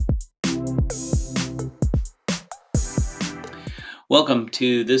Welcome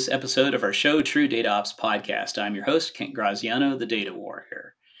to this episode of our show, True DataOps podcast. I'm your host, Kent Graziano, the Data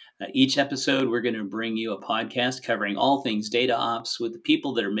Warrior. Each episode, we're going to bring you a podcast covering all things data ops with the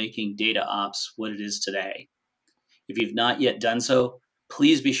people that are making data ops what it is today. If you've not yet done so,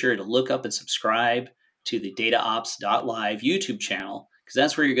 please be sure to look up and subscribe to the DataOps.live YouTube channel, because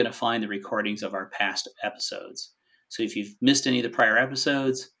that's where you're going to find the recordings of our past episodes. So if you've missed any of the prior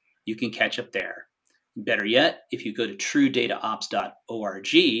episodes, you can catch up there. Better yet, if you go to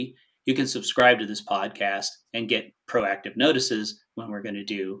truedataops.org, you can subscribe to this podcast and get proactive notices when we're going to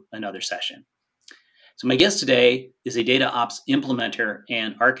do another session. So my guest today is a data ops implementer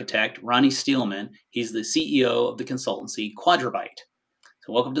and architect, Ronny Steelman. He's the CEO of the consultancy Quadribyte.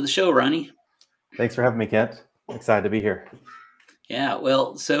 So welcome to the show, Ronny. Thanks for having me, Kent. Excited to be here. Yeah,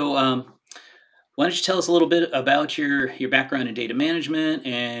 well, so why don't you tell us a little bit about your background in data management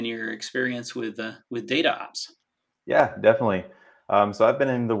and your experience with data ops? Yeah, definitely. So I've been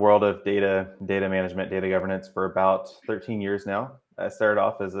in the world of data management, data governance for about 13 years now. I started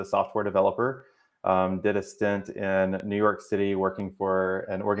off as a software developer, did a stint in New York City working for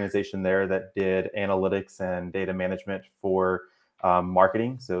an organization there that did analytics and data management for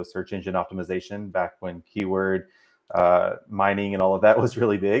marketing, so search engine optimization back when keyword mining and all of that was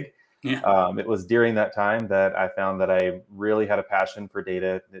really big. Yeah. It was during that time that I found that I really had a passion for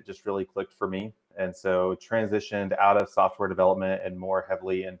data. It just really clicked for me. And so transitioned out of software development and more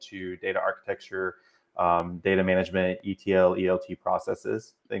heavily into data architecture, data management, ETL, ELT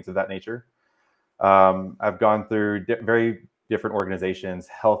processes, things of that nature. I've gone through very different organizations,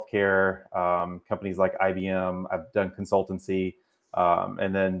 healthcare, companies like IBM. I've done consultancy.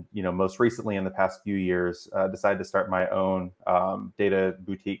 And then, most recently in the past few years, decided to start my own data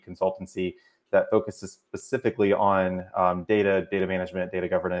boutique consultancy that focuses specifically on data management, data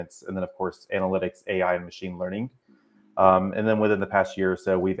governance, and then, of course, analytics, AI, and machine learning. And then within the past year or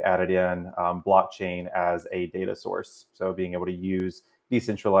so, we've added in blockchain as a data source. So being able to use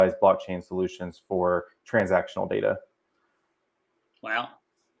decentralized blockchain solutions for transactional data. Wow.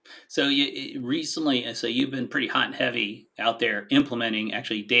 So recently, so you've been pretty hot and heavy out there implementing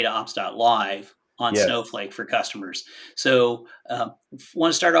actually DataOps.live on Yes. Snowflake for customers. So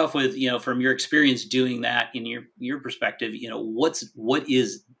want to start off with, from your experience doing that in your perspective, what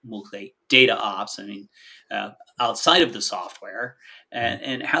is, we'll say, data ops? I mean, outside of the software,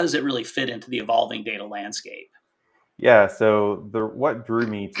 and how does it really fit into the evolving data landscape? Yeah, so what drew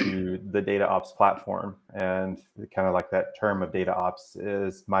me to the data ops platform and kind of like that term of data ops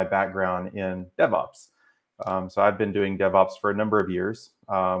is my background in DevOps. So I've been doing DevOps for a number of years.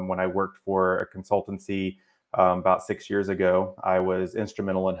 When I worked for a consultancy about 6 years ago, I was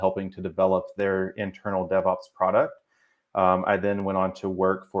instrumental in helping to develop their internal DevOps product. I then went on to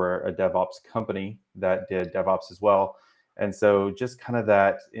work for a DevOps company that did DevOps as well. And so just kind of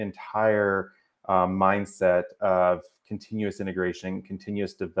that entire mindset of continuous integration,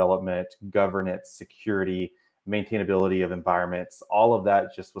 continuous development, governance, security, maintainability of environments, all of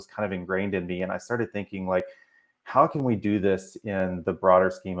that just was kind of ingrained in me. And I started thinking, like, how can we do this in the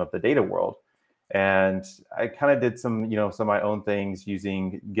broader scheme of the data world? And I kind of did some of my own things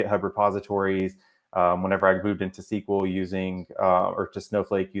using GitHub repositories. Whenever I moved into SQL using, or to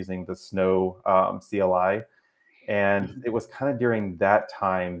Snowflake using the Snow CLI. And it was kind of during that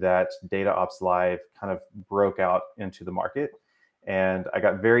time that DataOps Live kind of broke out into the market. And I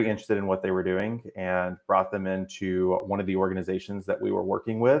got very interested in what they were doing and brought them into one of the organizations that we were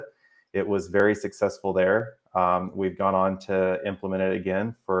working with. It was very successful there. We've gone on to implement it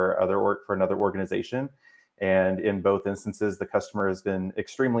again for another organization. And in both instances, the customer has been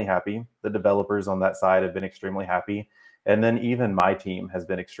extremely happy. The developers on that side have been extremely happy. And then even my team has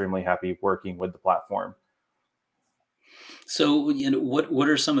been extremely happy working with the platform. So, what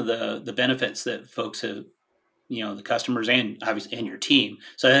are some of the benefits that folks have, the customers and obviously and your team?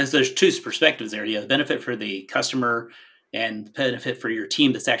 So there's two perspectives there. You have the benefit for the customer and the benefit for your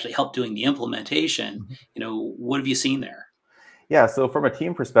team that's actually helped doing the implementation. What have you seen there? Yeah, so from a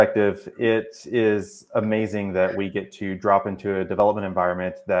team perspective, it is amazing that we get to drop into a development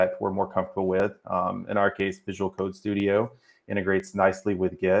environment that we're more comfortable with. In our case, Visual Code Studio integrates nicely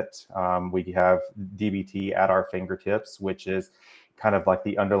with Git. We have dbt at our fingertips, which is kind of like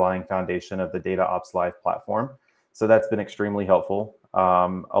the underlying foundation of the DataOps Live platform. So that's been extremely helpful.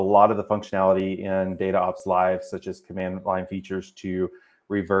 A lot of the functionality in DataOps Live, such as command line features to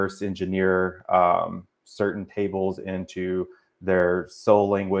reverse engineer certain tables into their soul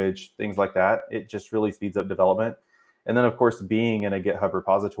language, things like that. It just really speeds up development. And then, of course, being in a GitHub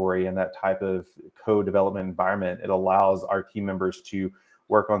repository and that type of code development environment, it allows our team members to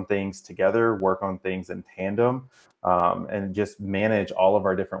work on things together, work on things in tandem, and just manage all of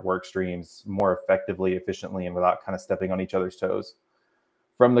our different work streams more effectively, efficiently, and without kind of stepping on each other's toes.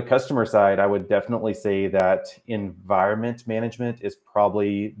 From the customer side, I would definitely say that environment management is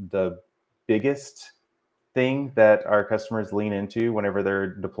probably the biggest thing that our customers lean into whenever they're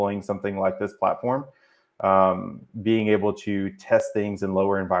deploying something like this platform. Being able to test things in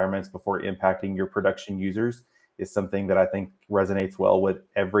lower environments before impacting your production users is something that I think resonates well with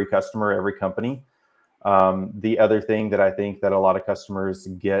every customer, every company. The other thing that I think that a lot of customers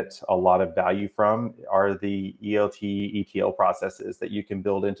get a lot of value from are the ELT, ETL processes that you can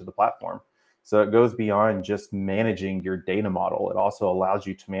build into the platform. So it goes beyond just managing your data model. It also allows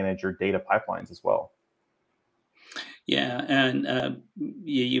you to manage your data pipelines as well. Yeah, and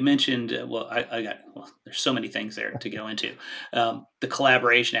you mentioned there's so many things there to go into. The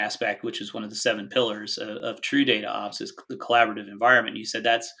collaboration aspect, which is one of the 7 pillars of True DataOps, is the collaborative environment. You said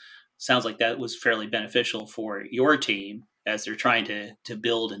that sounds like that was fairly beneficial for your team as they're trying to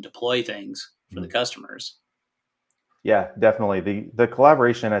build and deploy things for the customers. Yeah, definitely. The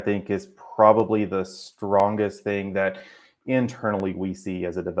collaboration, I think, is probably the strongest thing that internally we see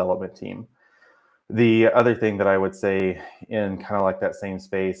as a development team. The other thing that I would say in kind of like that same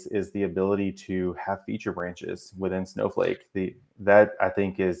space is the ability to have feature branches within Snowflake. That I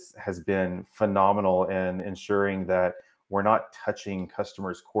think has been phenomenal in ensuring that we're not touching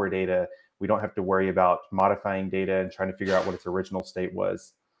customers' core data. We don't have to worry about modifying data and trying to figure out what its original state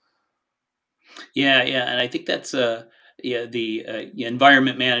was. Yeah, yeah, and I think that's the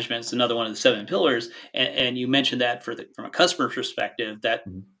environment management is another one of the 7 pillars, and you mentioned that from a customer perspective, that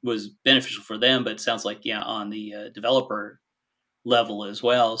Mhm. was beneficial for them, but it sounds like on the developer level as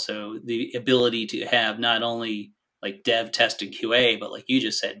well. So the ability to have not only like dev, test, and QA, but like you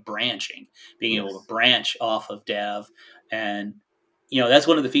just said, branching, being able to Yes. branch off of dev, and that's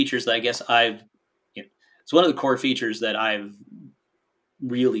one of the features that I guess it's one of the core features that I've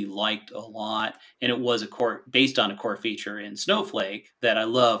really liked a lot, and it was based on a core feature in Snowflake that I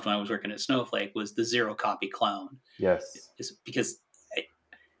loved when I was working at Snowflake, was the zero copy clone. Yes. Is because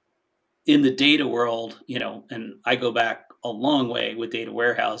in the data world, and I go back a long way with data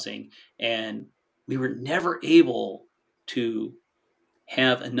warehousing, and we were never able to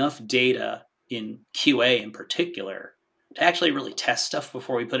have enough data in QA in particular to actually really test stuff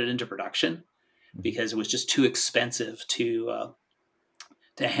before we put it into production, Mhm. because it was just too expensive to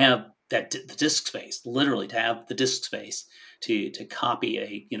have the disk space, literally to have the disk space to copy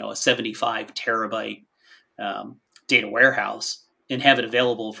a 75 terabyte data warehouse and have it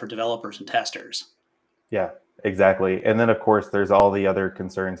available for developers and testers. Yeah, exactly. And then, of course, there's all the other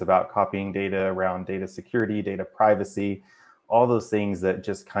concerns about copying data around data security, data privacy, all those things that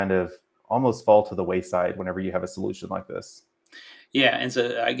just kind of almost fall to the wayside whenever you have a solution like this. Yeah, and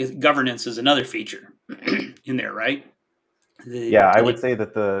so I guess governance is another feature in there, right? Yeah, I would Getting say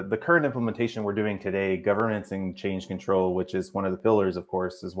that the current implementation we're doing today, governance and change control, which is one of the pillars, of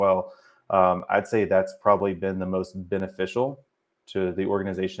course, as well. I'd say that's probably been the most beneficial to the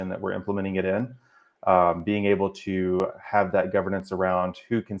organization that we're implementing it in. Being able to have that governance around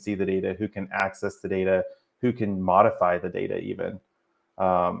who can see the data, who can access the data, who can modify the data, even.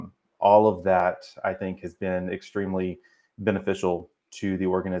 All of that, I think, has been extremely beneficial to the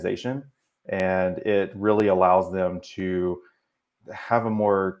organization. And it really allows them to have a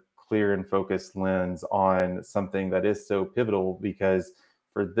more clear and focused lens on something that is so pivotal, because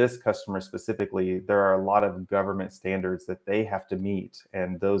for this customer specifically, there are a lot of government standards that they have to meet,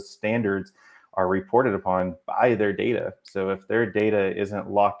 and those standards are reported upon by their data. So if their data isn't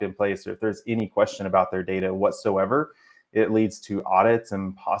locked in place, or if there's any question about their data whatsoever, it leads to audits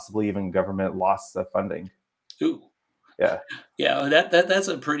and possibly even government loss of funding. ooh, Yeah. yeah, that's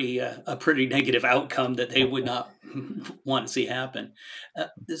a pretty negative outcome that they would not want to see happen.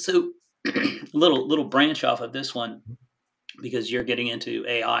 So, little branch off of this one, because you're getting into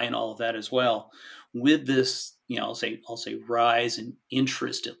AI and all of that as well. With this, I'll say rise in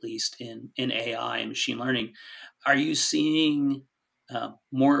interest, at least in AI and machine learning. Are you seeing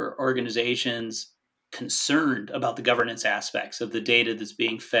more organizations concerned about the governance aspects of the data that's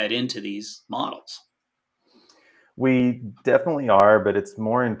being fed into these models? We definitely are, but it's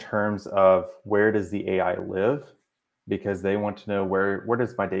more in terms of where does the AI live? Because they want to know where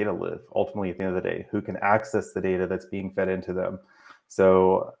does my data live ultimately at the end of the day? Who can access the data that's being fed into them?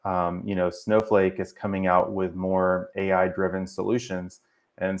 So, Snowflake is coming out with more AI-driven solutions,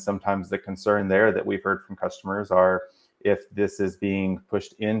 and sometimes the concern there that we've heard from customers are, if this is being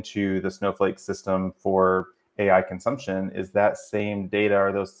pushed into the Snowflake system for AI consumption, is that same data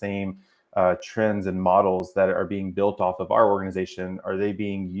or those same trends and models that are being built off of our organization, are they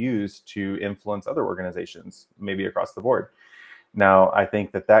being used to influence other organizations, maybe across the board? Now, I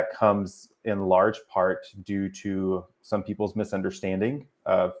think that that comes in large part due to some people's misunderstanding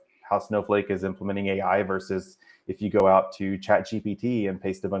of how Snowflake is implementing AI versus if you go out to ChatGPT and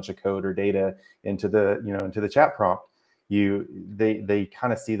paste a bunch of code or data into the chat prompt, they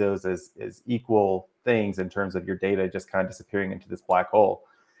kind of see those as equal things in terms of your data just kind of disappearing into this black hole.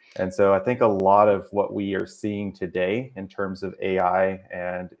 And so I think a lot of what we are seeing today in terms of AI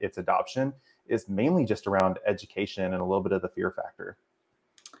and its adoption is mainly just around education and a little bit of the fear factor.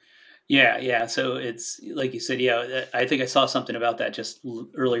 Yeah. So it's like you said. Yeah, I think I saw something about that just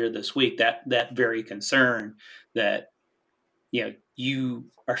earlier this week. That very concern that you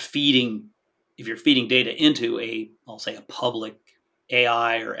are feeding, if you're feeding data into I'll say a public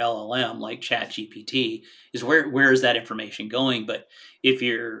AI or LLM like ChatGPT, is where is that information going? But if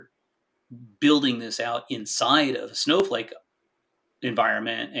you're building this out inside of a Snowflake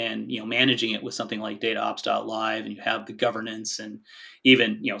environment and managing it with something like DataOps.live, and you have the governance and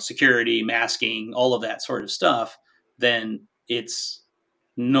even security, masking, all of that sort of stuff, then it's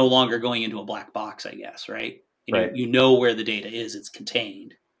no longer going into a black box, I guess, right? And you Right. you know where the data is, it's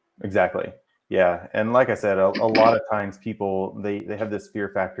contained. Exactly. Yeah. And like I said, a lot of times people, they have this fear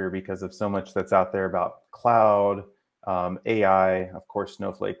factor because of so much that's out there about cloud, AI. Of course,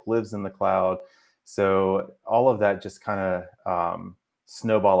 Snowflake lives in the cloud. So all of that just kind of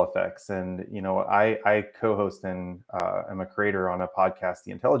snowball effects. And, I co-host and am a creator on a podcast,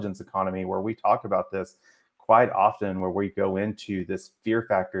 The Intelligence Economy, where we talk about this quite often, where we go into this fear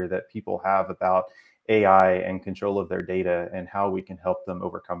factor that people have about AI and control of their data and how we can help them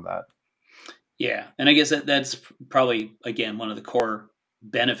overcome that. Yeah, and I guess that's probably again one of the core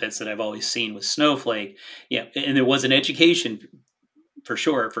benefits that I've always seen with Snowflake. Yeah, and there was an education for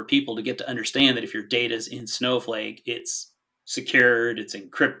sure for people to get to understand that if your data is in Snowflake, it's secured, it's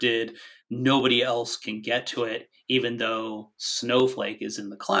encrypted, nobody else can get to it. Even though Snowflake is in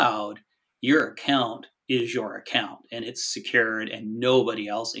the cloud, your account is your account and it's secured, and nobody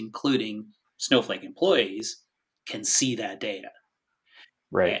else, including Snowflake employees, can see that data.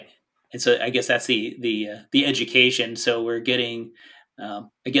 Right. And so I guess that's the education. So we're getting, I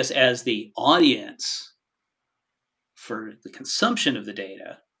guess, as the audience for the consumption of the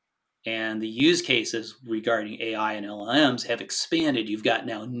data and the use cases regarding AI and LLMs have expanded. You've got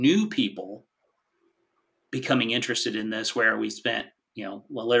now new people becoming interested in this, where we spent,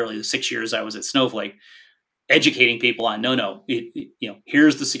 literally the 6 years I was at Snowflake educating people on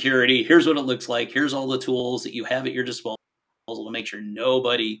here's the security, here's what it looks like, here's all the tools that you have at your disposal to make sure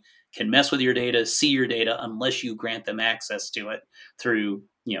nobody can mess with your data, see your data, unless you grant them access to it through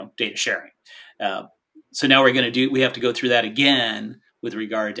data sharing. So now we have to go through that again with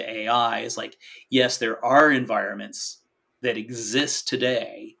regard to AI. Is like, yes, there are environments that exist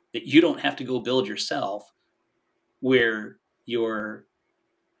today that you don't have to go build yourself, where your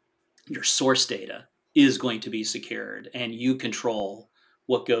source data is going to be secured, and you control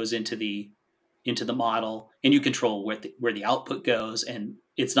what goes into the model, and you control where the output goes, and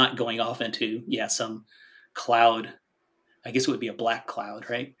it's not going off into some cloud. I guess it would be a black cloud,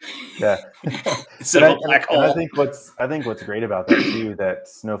 right? Yeah. Instead of a black And hole. I think what's great about that too, that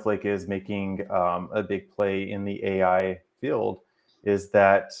Snowflake is making a big play in the AI field, is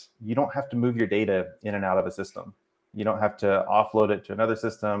that you don't have to move your data in and out of a system. You don't have to offload it to another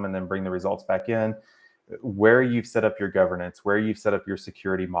system and then bring the results back in. Where you've set up your governance, where you've set up your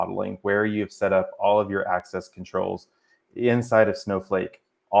security modeling, where you've set up all of your access controls inside of Snowflake,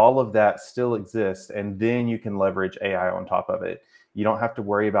 all of that still exists. And then you can leverage AI on top of it. You don't have to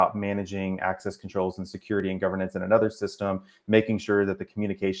worry about managing access controls and security and governance in another system, making sure that the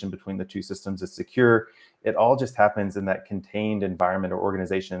communication between the two systems is secure. It all just happens in that contained environment or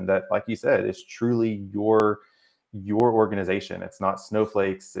organization that, like you said, is truly your organization. It's not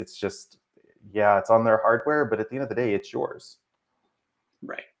Snowflake's. It's just, yeah, it's on their hardware, but at the end of the day, it's yours.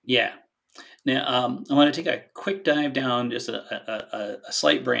 Right. Yeah. Now, I want to take a quick dive down, just a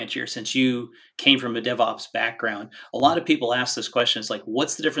slight branch here. Since you came from a DevOps background, a lot of people ask this question. It's like,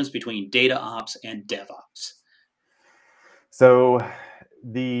 what's the difference between data ops and DevOps? So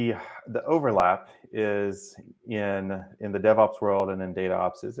the overlap is in the DevOps world, and then data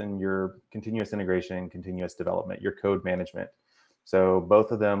ops is in your continuous integration, continuous development, your code management. So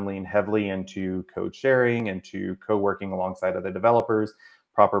both of them lean heavily into code sharing, into co-working alongside other developers,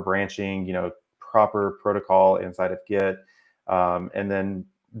 proper branching, proper protocol inside of Git, and then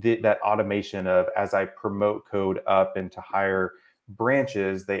that automation of, as I promote code up into higher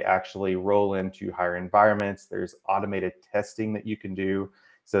branches, they actually roll into higher environments. There's automated testing that you can do.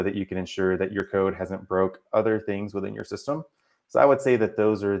 so that you can ensure that your code hasn't broke other things within your system. So I would say that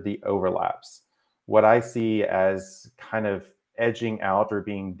those are the overlaps. What I see as kind of edging out or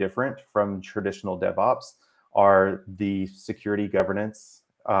being different from traditional DevOps are the security governance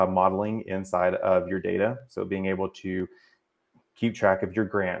modeling inside of your data. So being able to keep track of your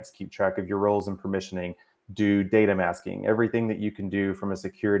grants, keep track of your roles and permissioning, do data masking, everything that you can do from a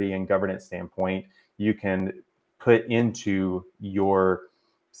security and governance standpoint, you can put into your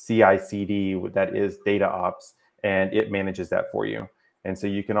CI/CD that is DataOps, and it manages that for you. And so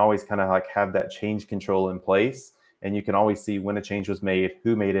you can always kind of like have that change control in place, and you can always see when a change was made,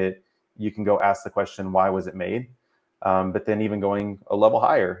 who made it. You can go ask the question, why was it made? But then even going a level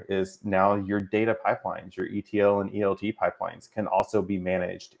higher is now your data pipelines, your ETL and ELT pipelines can also be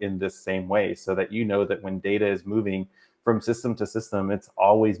managed in this same way, so that you know that when data is moving from system to system, it's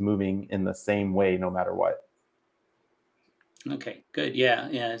always moving in the same way, no matter what. Okay, good. Yeah,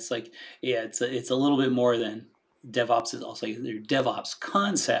 yeah. It's like, yeah, it's a little bit more than DevOps is also they're DevOps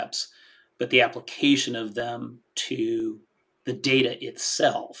concepts, but the application of them to the data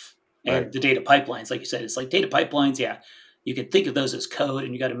itself Right. and the data pipelines, like you said, it's like data pipelines. Yeah, you can think of those as code,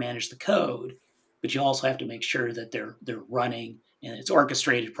 and you got to manage the code, but you also have to make sure that they're running and it's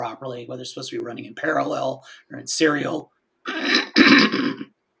orchestrated properly, whether it's supposed to be running in parallel or in serial.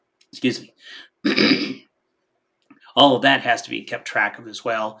 Excuse me. All of that has to be kept track of as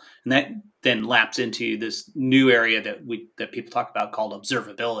well, and that then laps into this new area that people talk about called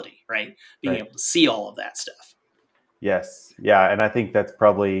observability, right? Being Right. able to see all of that stuff. Yes. Yeah. And I think that's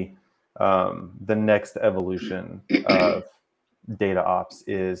probably the next evolution of data ops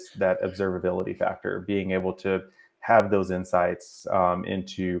is that observability factor, being able to have those insights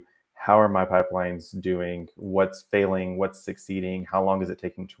into how are my pipelines doing, what's failing, what's succeeding, how long is it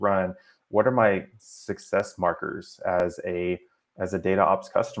taking to run, what are my success markers as a data ops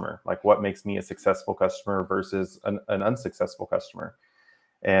customer, like what makes me a successful customer versus an unsuccessful customer.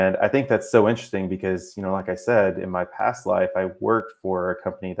 And I think that's so interesting because, like I said, in my past life, I worked for a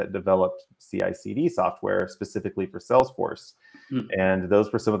company that developed CI/CD software specifically for Salesforce. Mm. And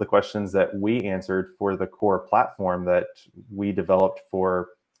those were some of the questions that we answered for the core platform that we developed for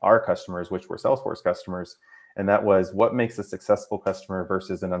our customers, which were Salesforce customers. And that was, what makes a successful customer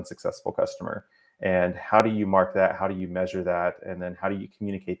versus an unsuccessful customer? And how do you mark that? How do you measure that? And then how do you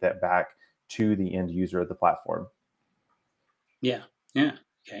communicate that back to the end user of the platform? Yeah, yeah,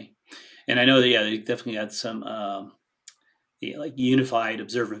 okay. And I know that they definitely got some like unified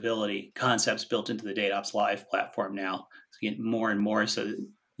observability concepts built into the DataOps Live platform now. It's getting more and more so that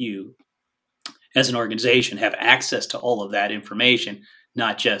you, as an organization, have access to all of that information,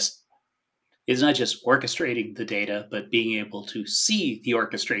 not just it's not just orchestrating the data, but being able to see the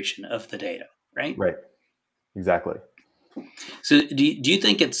orchestration of the data, right? Right. Exactly. So do you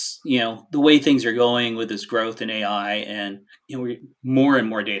think it's, the way things are going with this growth in AI and, more and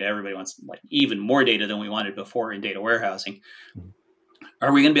more data, everybody wants like even more data than we wanted before in data warehousing.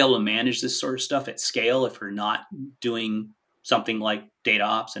 Are we going to be able to manage this sort of stuff at scale if we're not doing something like data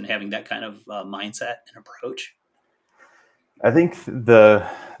ops and having that kind of mindset and approach? I think the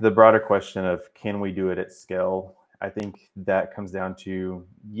broader question of can we do it at scale? I think that comes down to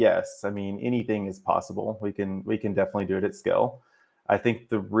yes. I mean, anything is possible. We can definitely do it at scale. I think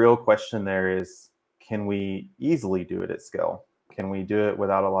the real question there is, can we easily do it at scale? Can we do it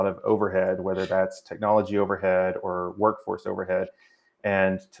without a lot of overhead, whether that's technology overhead or workforce overhead?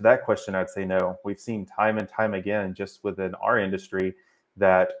 And to that question, I'd say no. We've seen time and time again, just within our industry,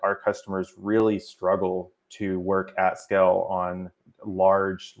 that our customers really struggle to work at scale on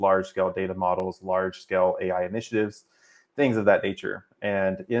large scale data models, large scale AI initiatives, things of that nature.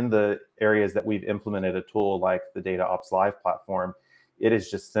 And in the areas that we've implemented a tool like the DataOps Live platform, it has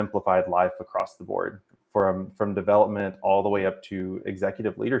just simplified life across the board, from development all the way up to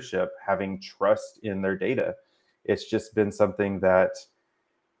executive leadership, having trust in their data. It's just been something that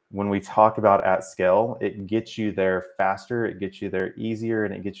when we talk about at scale, it gets you there faster, it gets you there easier,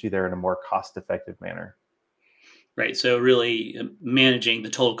 and it gets you there in a more cost-effective manner. Right. So really managing the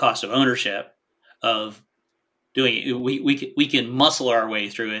total cost of ownership of doing it, we can muscle our way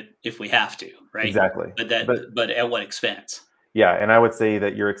through it if we have to, right? Exactly. But But at what expense? yeah, and I would say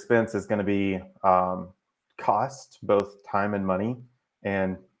that your expense is going to be cost, both time and money,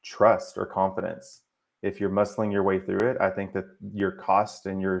 and trust or confidence. If you're muscling your way through it, I think that your cost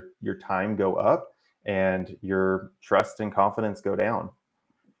and your time go up, and your trust and confidence go down.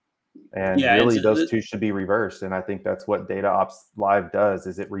 And Yeah, and really, so those two should be reversed. And I think that's what DataOps Live does,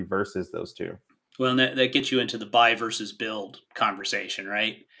 is it reverses those two. Well, and that gets you into the buy versus build conversation,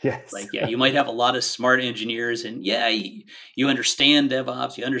 right? Yes. Like, yeah, you might have a lot of smart engineers, and yeah, you understand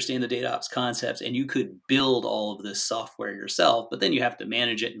DevOps, you understand the DataOps concepts, and you could build all of this software yourself, but then you have to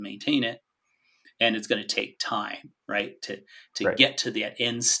manage it and maintain it, and it's going to take time, right? To Right. get to that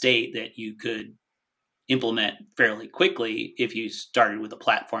end state that you could implement fairly quickly if you started with a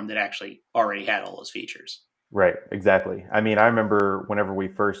platform that actually already had all those features. Right, exactly. I mean, I remember whenever we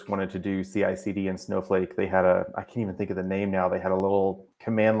first wanted to do CI/CD in Snowflake, they had I can't even think of the name now. They had a little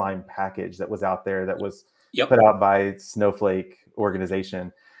command line package that was out there that was Yep. put out by Snowflake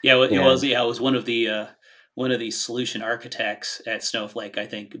organization. Yeah, well, it was. And Yeah, it was one of the solution architects at Snowflake. I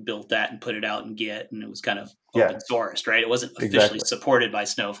think built that and put it out in Git, and it was kind of yeah, open sourced, right? It wasn't officially exactly. supported by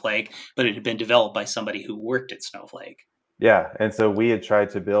Snowflake, but it had been developed by somebody who worked at Snowflake. Yeah, and so we had tried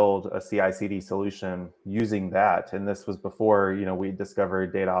to build a CI/CD solution using that, and this was before, we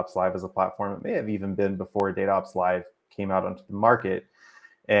discovered DataOps Live as a platform. It may have even been before DataOps Live came out onto the market,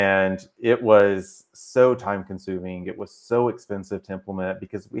 and it was so time consuming. It was so expensive to implement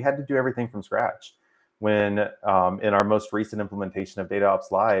because we had to do everything from scratch. When in our most recent implementation of DataOps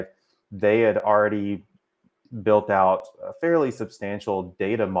Live, they had already built out a fairly substantial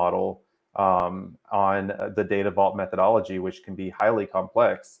data model on the data vault methodology, which can be highly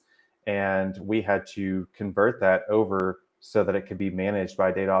complex. And we had to convert that over so that it could be managed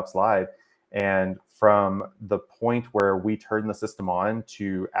by DataOps Live. And from the point where we turned the system on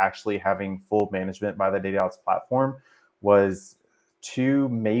to actually having full management by the DataOps platform was 2,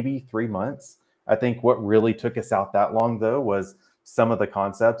 maybe 3 months. I think what really took us out that long, though, was some of the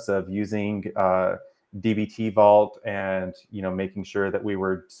concepts of using DBT Vault and making sure that we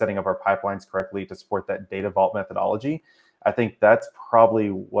were setting up our pipelines correctly to support that data vault methodology. I think that's probably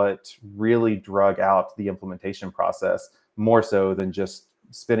what really drug out the implementation process more so than just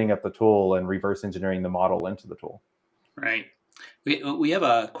spinning up the tool and reverse engineering the model into the tool. Right. We have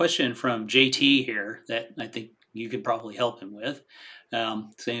a question from JT here that I think you could probably help him with.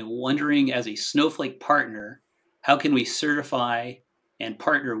 Saying, wondering as a Snowflake partner, how can we certify and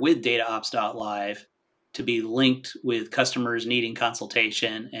partner with DataOps.live to be linked with customers needing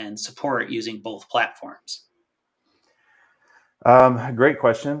consultation and support using both platforms? Great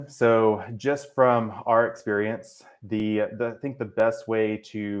question. So, just from our experience, I think the best way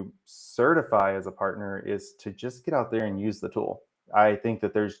to certify as a partner is to just get out there and use the tool. I think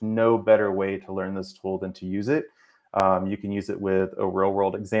that there's no better way to learn this tool than to use it. You can use it with a real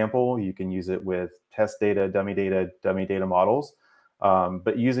world example. You can use it with test data, dummy data models.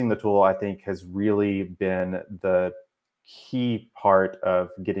 But using the tool, I think, has really been the key part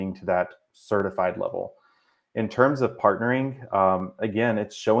of getting to that certified level. In terms of partnering, again,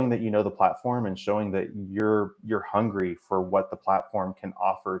 it's showing that you know the platform and showing that you're hungry for what the platform can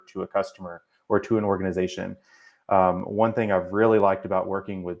offer to a customer or to an organization. One thing I've really liked about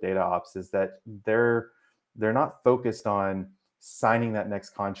working with DataOps is that they're not focused on signing that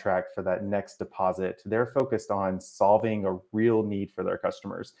next contract for that next deposit. They're focused on solving a real need for their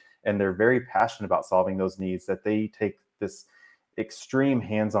customers, and they're very passionate about solving those needs. That they take this extreme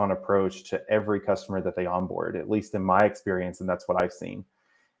hands-on approach to every customer that they onboard, at least in my experience, and that's what I've seen.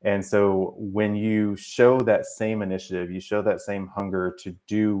 And so when you show that same initiative, you show that same hunger to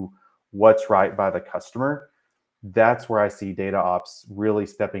do what's right by the customer, that's where I see data ops really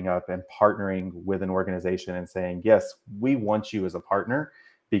stepping up and partnering with an organization and saying, yes, we want you as a partner,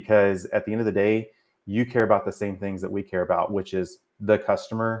 because at the end of the day, you care about the same things that we care about, which is the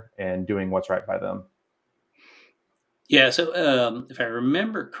customer and doing what's right by them. Yeah, so if I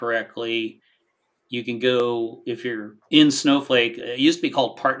remember correctly, you can go, if you're in Snowflake, it used to be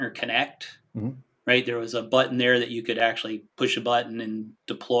called Partner Connect, Mhm. right? There was a button there that you could actually push a button and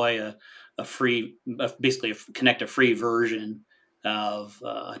deploy a free, basically connect a free version of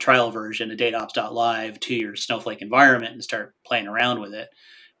a trial version of DataOps.live to your Snowflake environment and start playing around with it.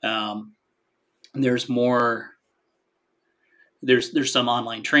 Um, there's more. There's some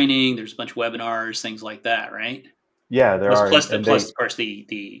online training. There's a bunch of webinars, things like that, right? Yeah, there Plus, are, plus, the, and plus, they of course, the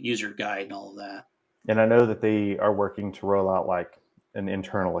user guide and all of that. and I know that they are working to roll out like an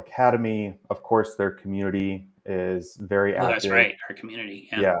internal academy. Of course, their community is very Oh, that's active. right. Our community.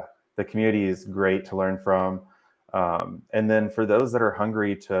 Yeah. Yeah, the community is great to learn from. And then for those that are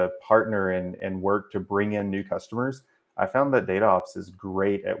hungry to partner and work to bring in new customers, I found that DataOps is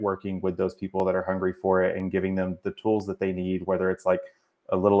great at working with those people that are hungry for it and giving them the tools that they need, whether it's like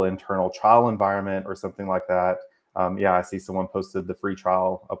a little internal trial environment or something like that. Yeah, I see someone posted the free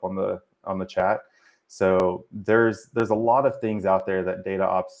trial up on the chat. So there's a lot of things out there that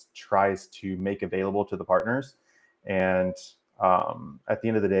DataOps tries to make available to the partners. And at the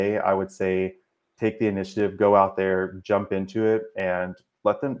end of the day, I would say take the initiative, go out there, jump into it, and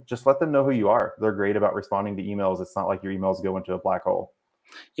let them know who you are. They're great about responding to emails. It's not like your emails go into a black hole.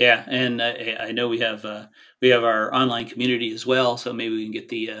 Yeah, and I know we have our online community as well, so maybe we can get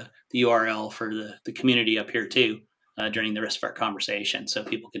the URL for the community up here too during the rest of our conversation, so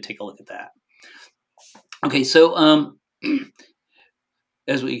people can take a look at that. Okay, so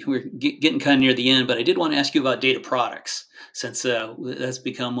as we're getting kind of near the end, but I did want to ask you about data products since that's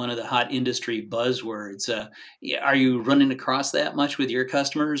become one of the hot industry buzzwords. Are you running across that much with your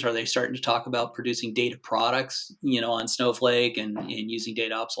customers? Are they starting to talk about producing data products, on Snowflake and using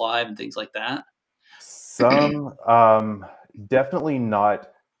DataOps Live and things like that? Some, definitely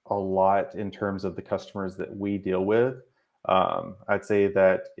not a lot in terms of the customers that we deal with. I'd say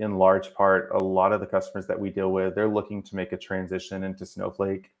that in large part, a lot of the customers that we deal with, they're looking to make a transition into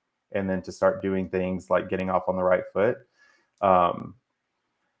Snowflake and then to start doing things like getting off on the right foot. Um,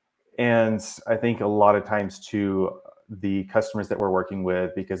 and I think a lot of times too, the customers that we're working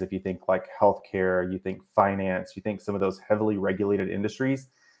with, because if you think like healthcare, you think finance, you think some of those heavily regulated industries,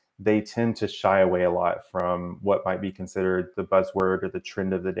 they tend to shy away a lot from what might be considered the buzzword or the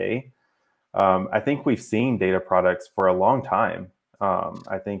trend of the day. I think we've seen data products for a long time.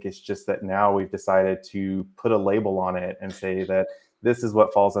 I think it's just that now we've decided to put a label on it and say that this is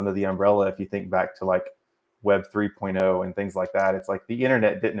what falls under the umbrella. If you think back to like Web 3.0 and things like that, it's like the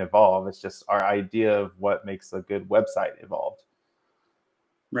internet didn't evolve. It's just our idea of what makes a good website evolved.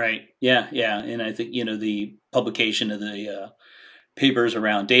 Right. Yeah. Yeah. And I think the publication of the papers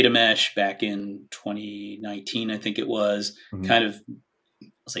around data mesh back in 2019, I think it was, Mhm. kind of,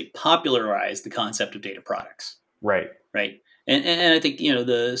 I'll say, popularized the concept of data products. Right. Right. And I think,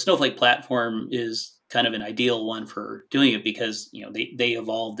 the Snowflake platform is kind of an ideal one for doing it because, they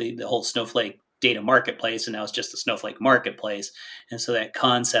evolved the whole Snowflake data marketplace, and now it's just the Snowflake marketplace. And so that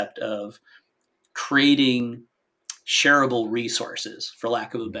concept of creating shareable resources, for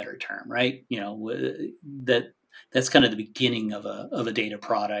lack of a better term, right? That that's kind of the beginning of a data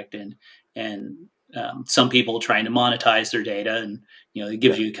product, and some people trying to monetize their data, and it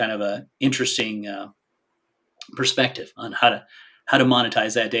gives Yeah. you kind of a interesting perspective on how to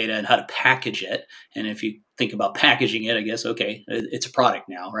monetize that data and how to package it. And if you think about packaging it, I guess, okay, it's a product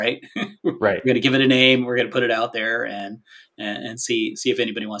now, right? We're Right. going to give it a name. We're going to put it out there and see if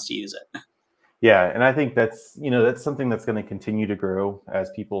anybody wants to use it. Yeah, and I think that's something that's going to continue to grow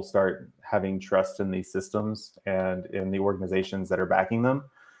as people start having trust in these systems and in the organizations that are backing them.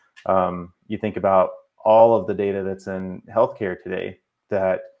 You think about all of the data that's in healthcare today,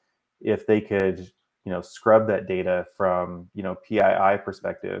 that if they could, scrub that data from, PII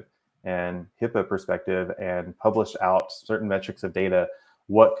perspective and HIPAA perspective and publish out certain metrics of data,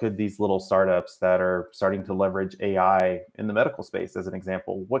 what could these little startups that are starting to leverage AI in the medical space, as an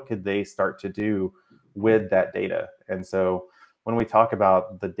example, what could they start to do with that data? And so when we talk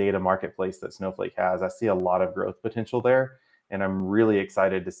about the data marketplace that Snowflake has, I see a lot of growth potential there. And I'm really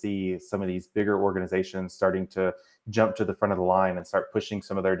excited to see some of these bigger organizations starting to jump to the front of the line and start pushing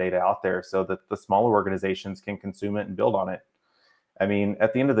some of their data out there so that the smaller organizations can consume it and build on it. I mean,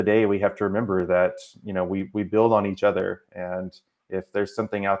 at the end of the day, we have to remember that, we build on each other. And if there's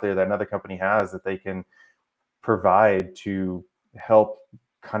something out there that another company has that they can provide to help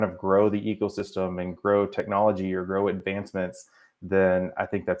kind of grow the ecosystem and grow technology or grow advancements, then I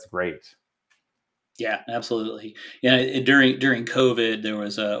think that's great. Yeah, absolutely. Yeah, during COVID, there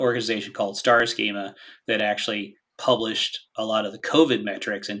was an organization called Star Schema that actually published a lot of the COVID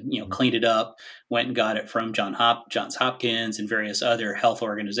metrics and Mhm. cleaned it up. Went and got it from Johns Hopkins and various other health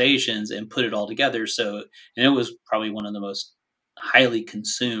organizations and put it all together. So, and it was probably one of the most highly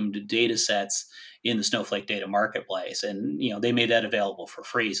consumed data sets in the Snowflake data marketplace, and they made that available for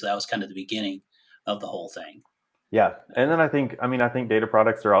free. So that was kind of the beginning of the whole thing. Yeah. And then I think data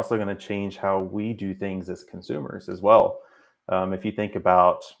products are also going to change how we do things as consumers as well. If you think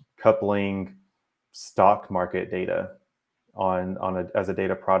about coupling stock market data as a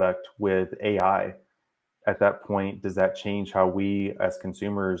data product with AI, at that point, does that change how we as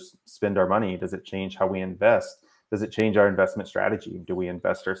consumers spend our money? Does it change how we invest? Does it change our investment strategy? Do we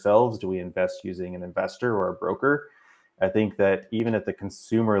invest ourselves? Do we invest using an investor or a broker? I think that even at the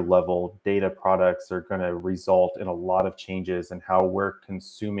consumer level, data products are going to result in a lot of changes in how we're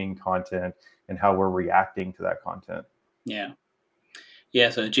consuming content and how we're reacting to that content. Yeah. Yeah,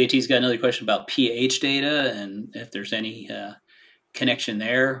 so JT's got another question about pH data and if there's any connection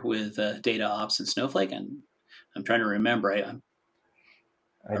there with data ops and Snowflake. And I'm trying to remember. I I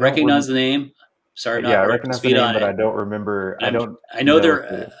don't recognize rem- the name. Sorry, I'm yeah, not I right up to recognize the speed name, on but I it. don't remember. But I don't I know know if they're.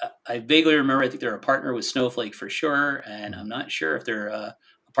 it. I vaguely remember. I think they're a partner with Snowflake for sure, and Mhm. I'm not sure if they're a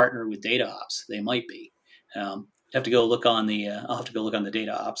a partner with DataOps. They might be. Have to go look on the. I'll have to go look on the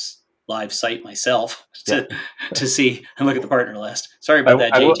DataOps live site myself Yeah. to see and look at the partner list. Sorry I, about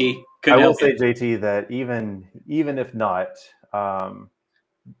that, I will JT. I Couldn't will help you. say, JT, that even if not, um,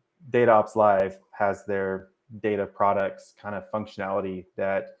 DataOps Live has their data products kind of functionality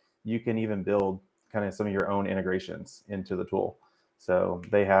that you can even build kind of some of your own integrations into the tool. So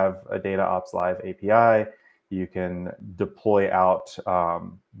they have a DataOps Live API. You can deploy out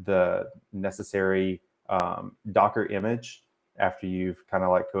the necessary Docker image after you've kind of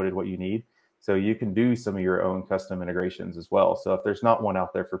like coded what you need. So you can do some of your own custom integrations as well. So if there's not one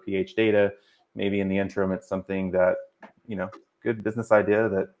out there for PH data, maybe in the interim, it's something that, good business idea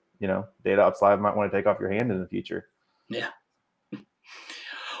that, DataOps Live might want to take off your hand in the future. Yeah.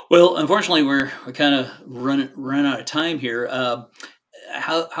 Well, unfortunately, we're kind of run out of time here.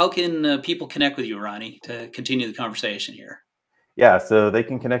 How can people connect with you, Ronnie, to continue the conversation here? Yeah, so they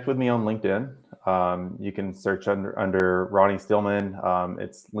can connect with me on LinkedIn. You can search under Ronny Steelman.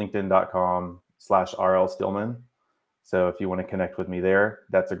 It's linkedin.com/RL Steelman. So if you want to connect with me there,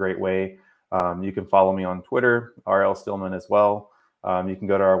 that's a great way. You can follow me on Twitter, RL Steelman as well. You can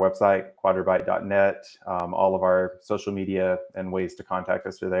go to our website, quadribyte.net. All of our social media and ways to contact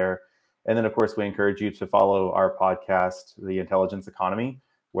us are there. And then, of course, we encourage you to follow our podcast, The Intelligence Economy,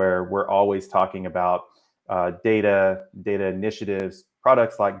 where we're always talking about data initiatives,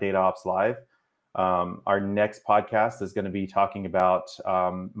 products like DataOps Live. Our next podcast is going to be talking about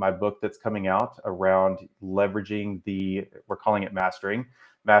my book that's coming out around leveraging we're calling it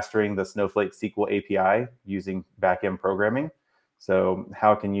mastering the Snowflake SQL API using backend programming. So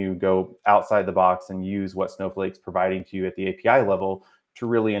how can you go outside the box and use what Snowflake's providing to you at the API level to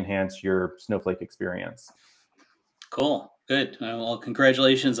really enhance your Snowflake experience? Cool. Good. Well,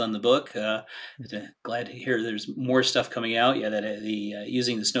 congratulations on the book. Glad to hear there's more stuff coming out. Yeah, that the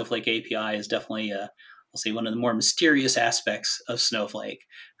using the Snowflake API is definitely, I'll say, one of the more mysterious aspects of Snowflake.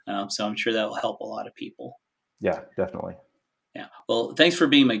 So I'm sure that will help a lot of people. Yeah, definitely. Yeah. Well, thanks for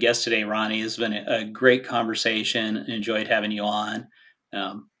being my guest today, Ronnie. It's been a great conversation. Enjoyed having you on.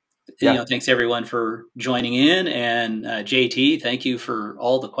 Um, Yeah. Thanks everyone for joining in. And JT, thank you for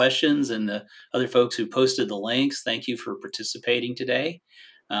all the questions, and the other folks who posted the links. Thank you for participating today.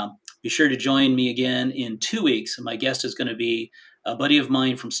 Be sure to join me again in 2 weeks. My guest is going to be a buddy of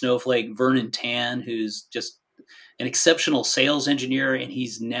mine from Snowflake, Vernon Tan, who's just an exceptional sales engineer, and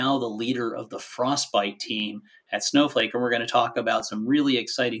he's now the leader of the Frostbite team at Snowflake. And we're going to talk about some really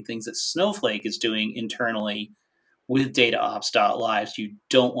exciting things that Snowflake is doing internally with DataOps.live. So you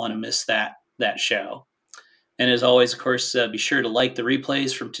don't want to miss that show. And as always, of course, be sure to like the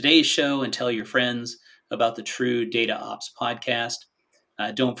replays from today's show and tell your friends about the True DataOps podcast.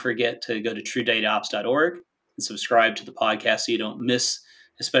 Don't forget to go to truedataops.org and subscribe to the podcast so you don't miss,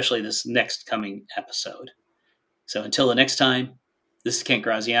 especially this next coming episode. So until the next time, this is Kent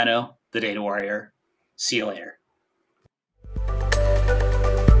Graziano, the Data Warrior. See you later.